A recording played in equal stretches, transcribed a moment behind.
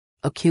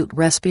Acute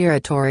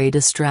respiratory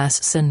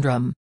distress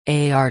syndrome,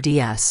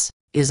 ARDS,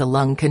 is a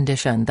lung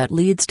condition that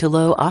leads to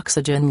low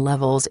oxygen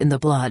levels in the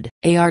blood.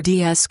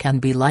 ARDS can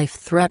be a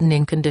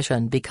life-threatening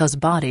condition because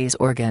body's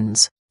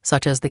organs,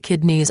 such as the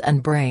kidneys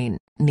and brain,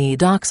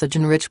 need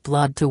oxygen-rich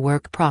blood to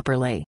work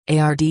properly.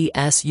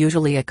 ARDS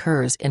usually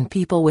occurs in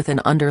people with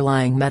an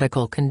underlying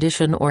medical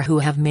condition or who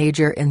have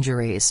major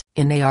injuries.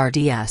 In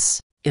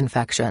ARDS,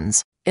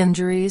 infections,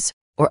 injuries,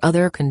 or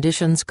other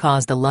conditions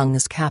cause the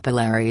lungs'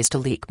 capillaries to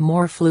leak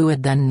more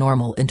fluid than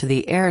normal into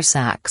the air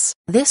sacs.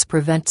 This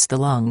prevents the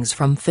lungs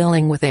from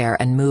filling with air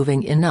and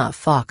moving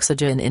enough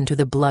oxygen into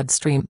the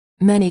bloodstream.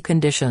 Many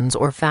conditions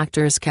or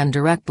factors can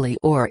directly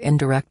or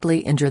indirectly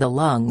injure the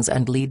lungs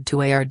and lead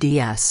to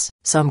ARDS.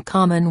 Some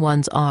common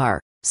ones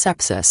are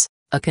sepsis,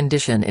 a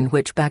condition in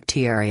which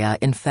bacteria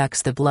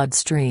infects the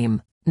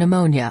bloodstream;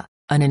 pneumonia,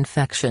 an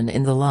infection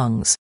in the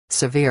lungs;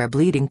 severe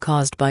bleeding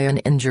caused by an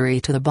injury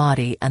to the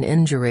body; an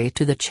injury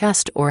to the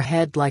chest or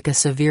head like a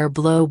severe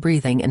blow;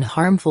 breathing in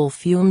harmful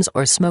fumes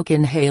or smoke;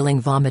 inhaling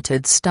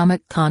vomited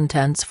stomach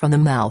contents from the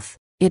mouth.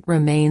 It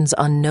remains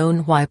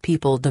unknown why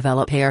people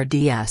develop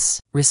ARDS.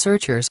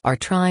 Researchers are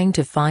trying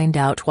to find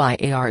out why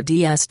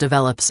ARDS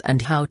develops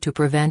and how to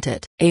prevent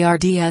it.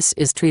 ARDS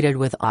is treated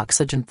with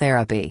oxygen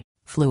therapy,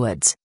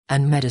 fluids,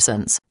 and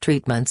medicines.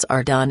 Treatments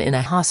are done in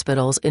a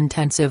hospital's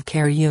intensive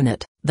care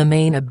unit. The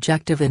main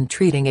objective in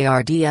treating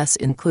ARDS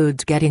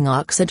includes getting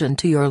oxygen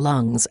to your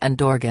lungs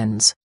and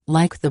organs,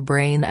 like the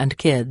brain and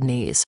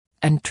kidneys,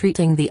 and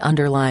treating the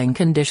underlying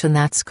condition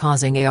that's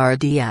causing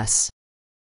ARDS.